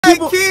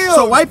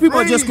white people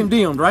are just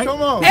condemned, right?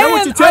 Come on. Is that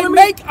what you're telling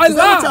me? Is that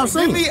what y'all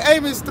saying? Give me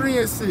Amos 3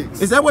 and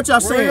 6. Is that what y'all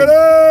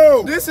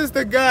saying? This is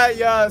the God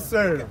y'all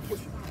serve.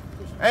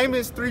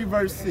 Amos 3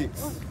 verse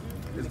 6.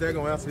 Is that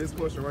gonna answer his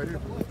question right here?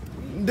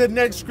 The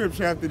next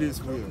scripture after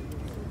this will.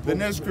 The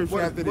next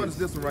scripture after this. What is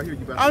this one right here?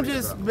 I'm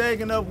just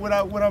backing up what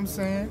I'm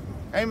saying.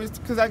 Amos,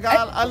 because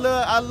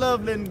I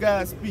love letting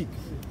God speak.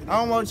 I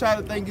don't want y'all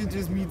to think it's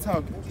just me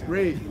talking.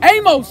 Read.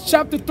 Amos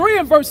chapter 3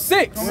 and verse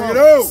 6.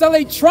 Shall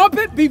a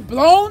trumpet be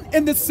blown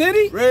in the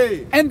city?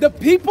 Read. And the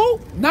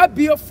people not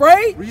be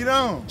afraid? Read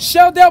on.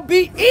 Shall there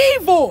be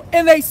evil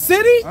in a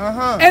city?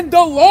 And the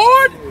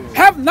Lord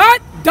have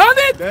not done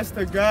it? That's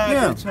the God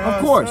that y'all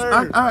of course.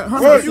 serve. I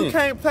 100%. Well, you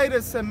can't play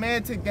the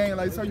semantic game.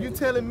 Like, so you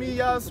telling me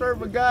y'all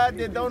serve a God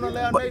that don't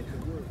allow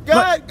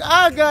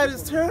our God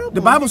is terrible. The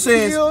Bible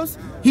says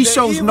he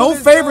shows no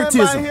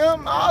favoritism.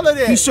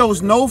 He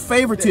shows no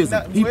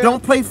favoritism. He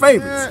don't play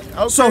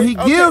favorites. So he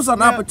gives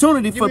an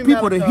opportunity for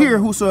people to hear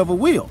whosoever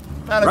will.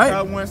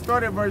 Right?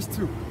 Start at verse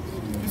 2.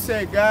 You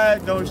said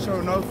God don't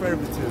show no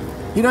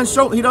favoritism. He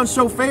doesn't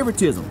show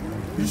favoritism.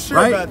 You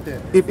sure about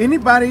that? If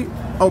anybody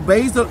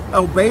obeys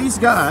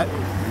God,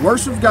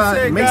 worships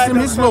God, makes him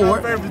his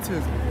Lord,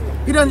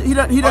 he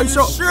doesn't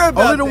show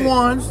only the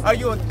ones Are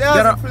you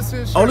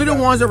 1,000% sure? Only the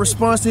ones that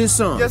responds to his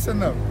son. Yes or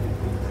no?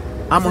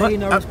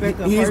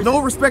 He is no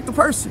respect of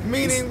person.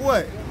 Meaning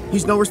what?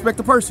 He's no respect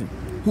of person.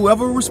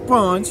 Whoever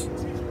responds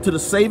to the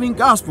saving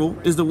gospel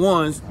is the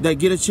ones that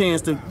get a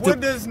chance to. What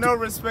does no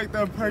respect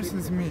of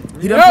persons mean?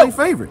 He doesn't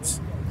play favorites.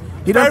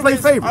 He doesn't play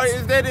favorites.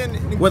 Is that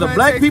in whether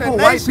black people,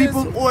 white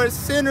people, or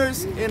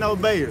sinners and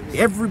obeyers?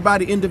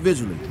 Everybody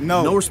individually.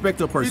 No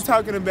respect of person. He's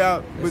talking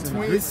about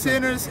between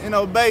sinners and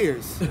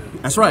obeyers.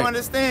 That's right. You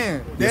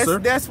understand? Yes, sir.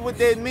 That's what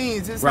that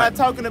means. It's not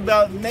talking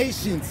about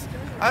nations.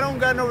 I don't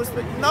got no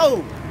respect.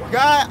 No.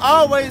 God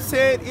always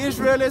said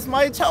Israel is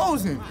my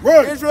chosen.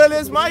 Israel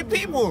is my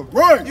people.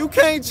 You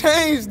can't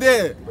change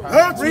that.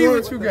 Read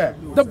what you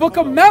got. The book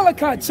of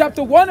Malachi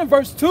chapter 1 and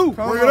verse 2.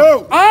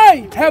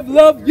 I have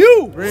loved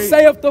you,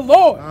 saith the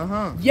Lord.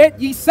 Yet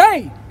ye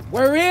say,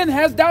 wherein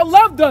hast thou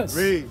loved us?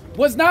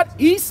 Was not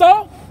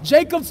Esau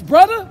Jacob's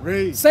brother?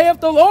 Saith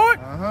the Lord.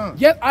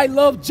 Yet I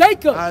love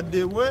Jacob. I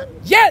did what?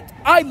 Yet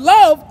I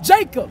love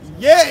Jacob.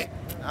 Yet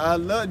I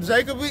love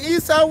Jacob and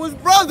Esau was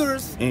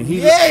brothers. And he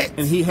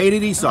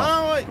hated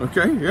Esau.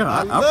 Okay, yeah.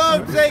 I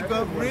love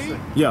Jacob, read.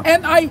 Yeah.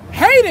 And I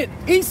hated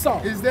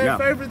Esau. Is that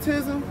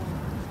favoritism?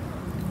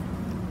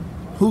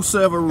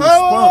 Whosoever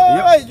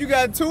responds. You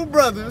got two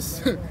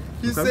brothers.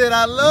 You said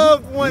I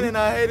loved one and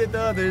I hated the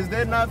other. Is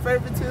that not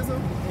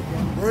favoritism?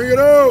 Bring it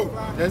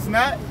on. That's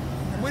not?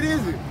 What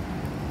is it?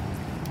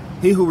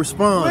 He who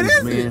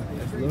responds, man,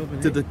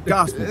 to the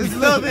gospel. It's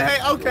love and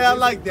hate. Okay, I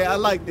like that. I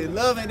like that.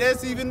 Love and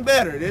that's even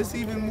better. That's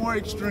even more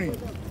extreme.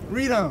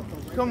 Read on.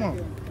 Come on.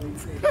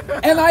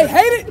 And I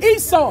hated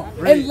Esau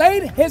and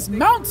laid his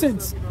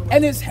mountains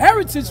and his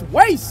heritage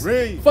waste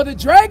for the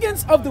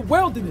dragons of the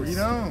wilderness.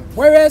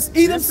 Whereas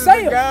Edom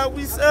saith, God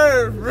we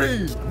serve.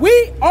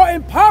 we are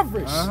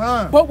impoverished,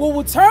 but will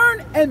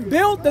return and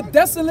build the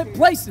desolate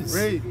places.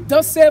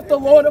 Thus saith the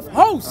Lord of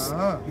hosts,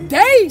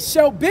 they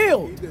shall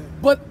build,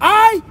 but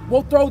I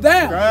will throw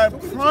down.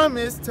 God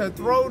promised to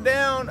throw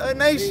down a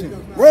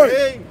nation.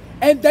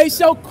 And they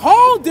shall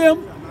call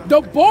them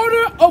the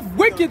border of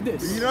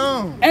wickedness,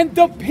 and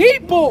the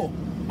people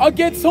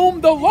against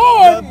whom the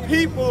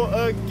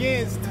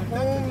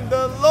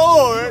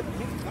Lord,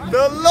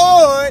 the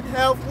Lord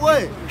have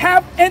what?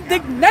 Have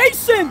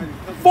indignation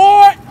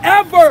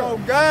forever. So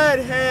God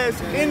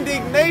has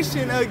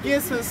indignation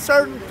against a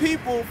certain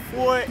people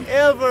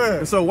forever.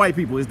 And so white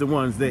people is the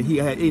ones that he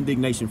had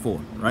indignation for,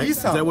 right?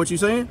 Esau. Is that what you're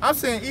saying? I'm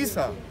saying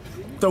Esau.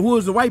 So who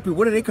is the white people?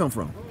 Where do they come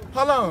from?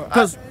 Hold on.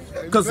 Because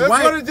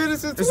let's go to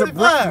Genesis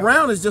 25.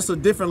 Brown is just a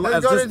different.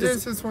 Let's go to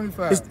Genesis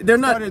 25. They're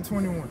not. Start at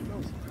 21.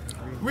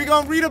 We're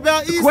going to read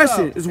about Esau. The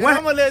question is why.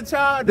 I'm going to let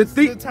y'all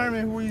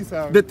determine who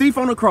Esau is. The thief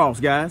on the cross,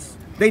 guys.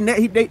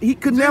 He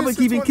could never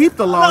even keep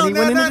the law. He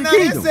went into the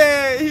kingdom. He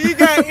said he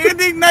got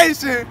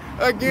indignation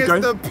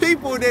against the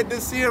people that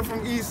descend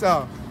from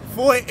Esau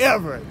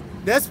forever.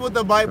 That's what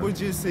the Bible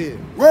just said.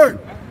 Word.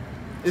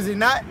 Is it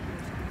not?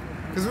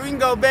 Because we can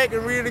go back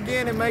and read it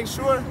again and make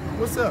sure.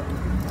 What's up?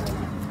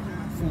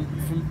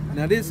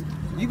 Now this,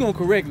 you gonna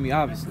correct me,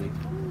 obviously.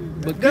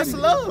 But that's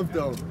love,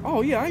 though.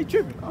 Oh yeah, I ain't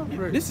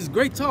tripping. This is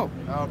great talk.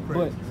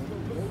 But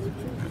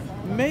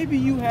maybe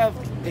you have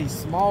a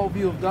small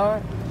view of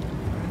God,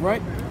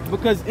 right?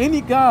 Because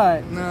any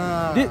God,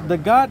 the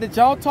God that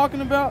y'all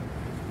talking about,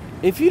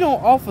 if you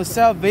don't offer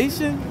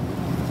salvation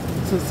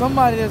to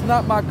somebody that's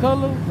not my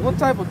color, what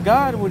type of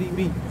God would he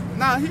be?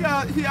 Nah,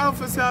 he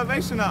offers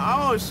salvation to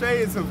all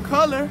shades of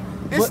color.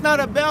 It's not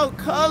about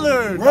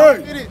color.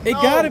 Right. It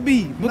gotta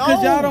be,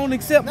 because y'all don't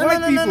accept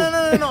white people.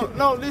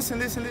 No,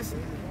 listen.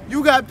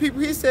 You got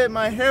people, he said,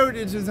 my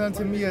heritage is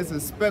unto me as a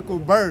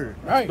speckled bird.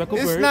 Right.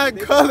 It's not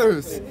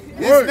colors.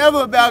 It's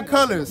never about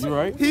colors. You're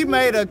right. He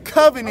made a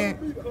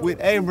covenant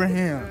with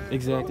Abraham.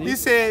 Exactly. He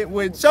said,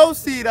 with your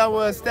seed I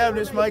will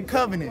establish my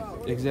covenant.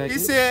 Exactly.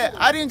 He said,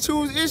 I didn't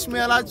choose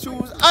Ishmael, I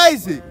chose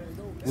Isaac.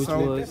 Which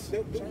was,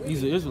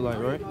 he's an Israelite,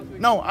 right?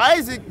 No,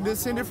 Isaac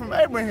descended from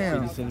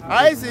Abraham.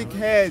 Isaac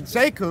had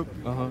Jacob.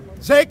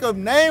 Jacob's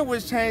name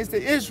was changed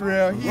to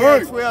Israel. He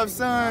had 12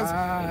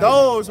 sons.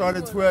 Those are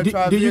the 12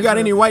 tribes. Do you got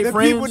any white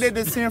friends? The people that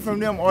descend from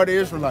them are the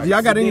Israelites.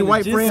 Y'all got any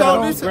white friends?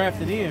 So this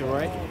grafted in,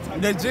 right?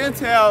 The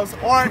Gentiles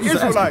are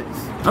Israelites.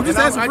 I'm just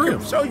asking for real. I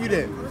can show you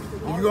that.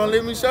 You gonna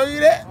let me show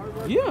you that?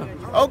 Yeah.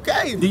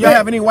 Okay. Do y'all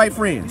have any white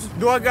friends?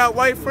 Do I got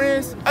white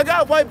friends? I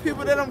got white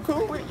people that I'm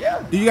cool with,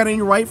 yeah. Do you got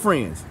any white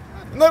friends?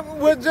 Look,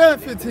 what John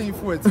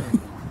 15:14.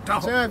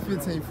 John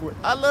 15:14.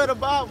 I love the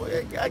Bible.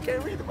 I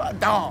can't read the Bible.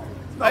 Dog.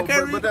 I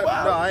can't read the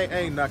Bible. No, I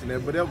ain't knocking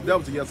that, but that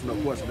was a yes or no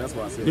question. That's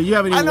why I said. Do you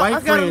have any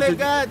white friends? Let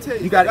God tell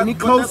you. You got any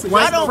close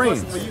white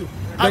friends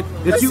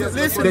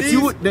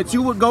that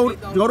you would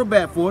go to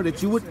bat for,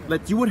 that you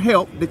would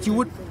help, that you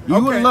would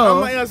love? I'm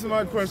gonna answer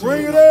my question.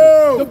 Bring it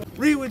out.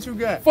 Read what you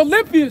got.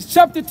 Philippians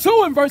chapter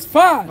 2 and verse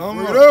 5.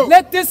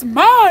 Let this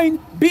mind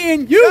be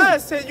in you.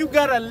 God said you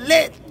gotta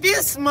let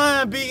this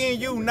mind be in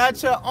you,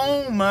 not your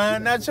own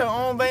mind, not your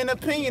own vain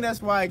opinion.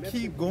 That's why I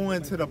keep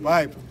going to the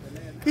Bible.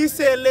 He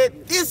said,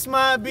 let this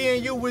mind be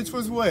in you, which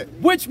was what?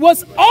 Which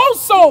was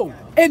also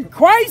in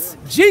Christ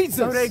Jesus.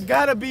 So that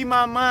gotta be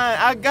my mind.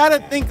 I gotta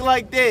think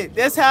like that.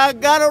 That's how I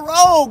gotta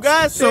roll.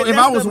 God said, so if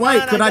I was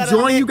white, could I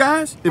join you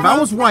guys? If I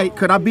was white,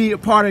 could I be a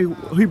part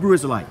of Hebrew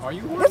Israelite? What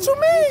you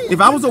mean?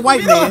 If I was a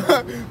white man,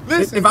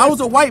 if I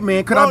was a white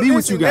man, could I be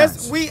with you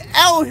guys? We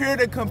out here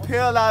to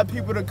compel our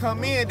people to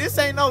come in. This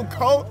ain't no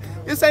cult.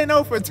 This ain't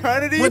no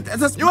fraternity. You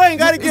ain't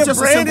got to get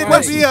branded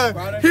to be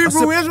a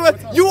Hebrew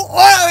Israelite. You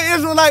are an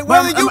Israelite,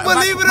 whether you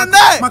believe it or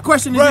not. My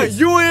question is this.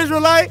 You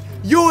Israelite,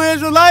 you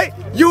Israelite,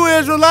 you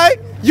Israelite,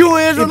 you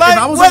Israelite. If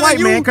I was a white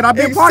man, could I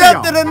be a part of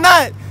y'all? Accept it or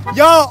not,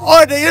 y'all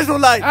are the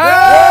Israelites.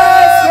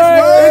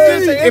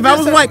 If I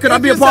was white, could I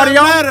be a part of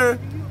y'all?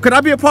 Could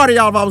I be a part of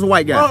y'all if I was a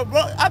white guy?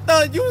 Bro, I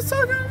thought you was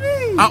talking to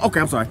me.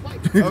 Okay, I'm sorry.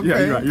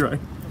 Yeah, you're right.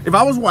 If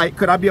I was white,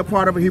 could I be a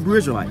part of a Hebrew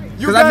Israelite?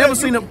 Because I've never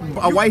seen a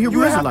white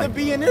Hebrew Israelite. You have to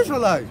be an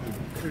Israelite.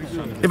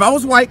 If I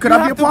was white, could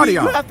I be a part of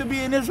y'all? You have to be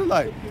an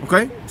Israelite.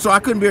 Okay, so I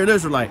couldn't be an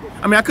Israelite.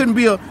 I mean, I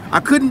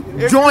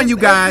couldn't join you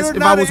guys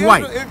if I was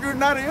white. If you're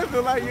not an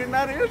Israelite, you're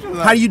not an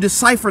Israelite. How do you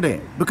decipher that?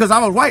 Because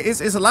I was white.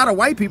 It's a lot of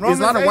white people. It's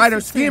a lot of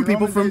whiter skinned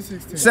people from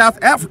South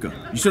Africa.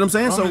 You see what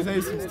I'm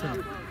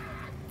saying?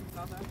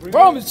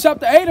 Romans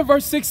chapter 8 and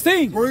verse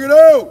 16. Bring it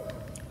out.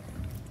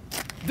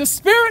 The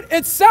Spirit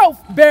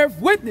itself bears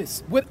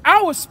witness with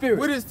our spirit.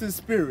 What is the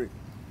Spirit?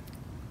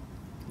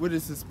 What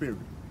is the Spirit?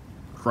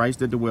 Christ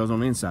that dwells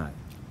on the inside.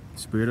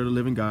 Spirit of the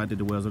living God that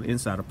dwells on the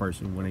inside of a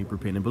person when they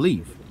repent and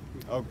believe.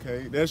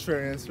 Okay, that's your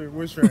answer.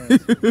 What's your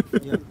answer?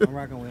 I'm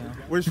rocking with him.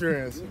 What's your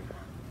answer?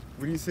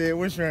 What do you say?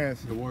 What's your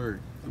answer? The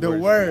Word. The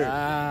Word.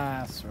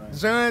 That's right.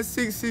 John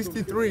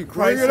 6:63.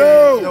 Christ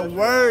said, the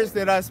words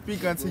that I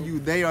speak unto you,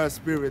 they are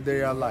spirit,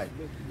 they are life.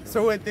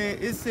 So it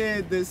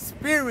said the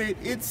Spirit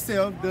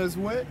itself does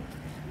what?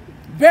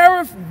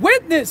 Beareth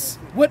witness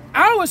with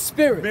our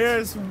spirit.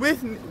 Bears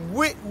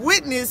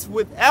witness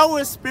with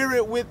our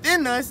spirit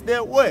within us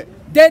that what?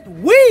 That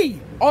we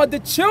are the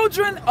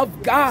children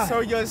of God. So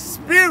your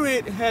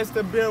spirit has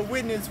to bear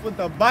witness with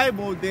the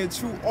Bible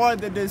that you are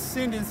the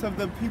descendants of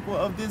the people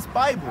of this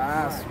Bible.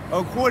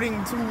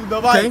 According to the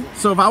Bible. Okay,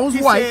 so if I was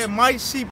white. He said, my sheep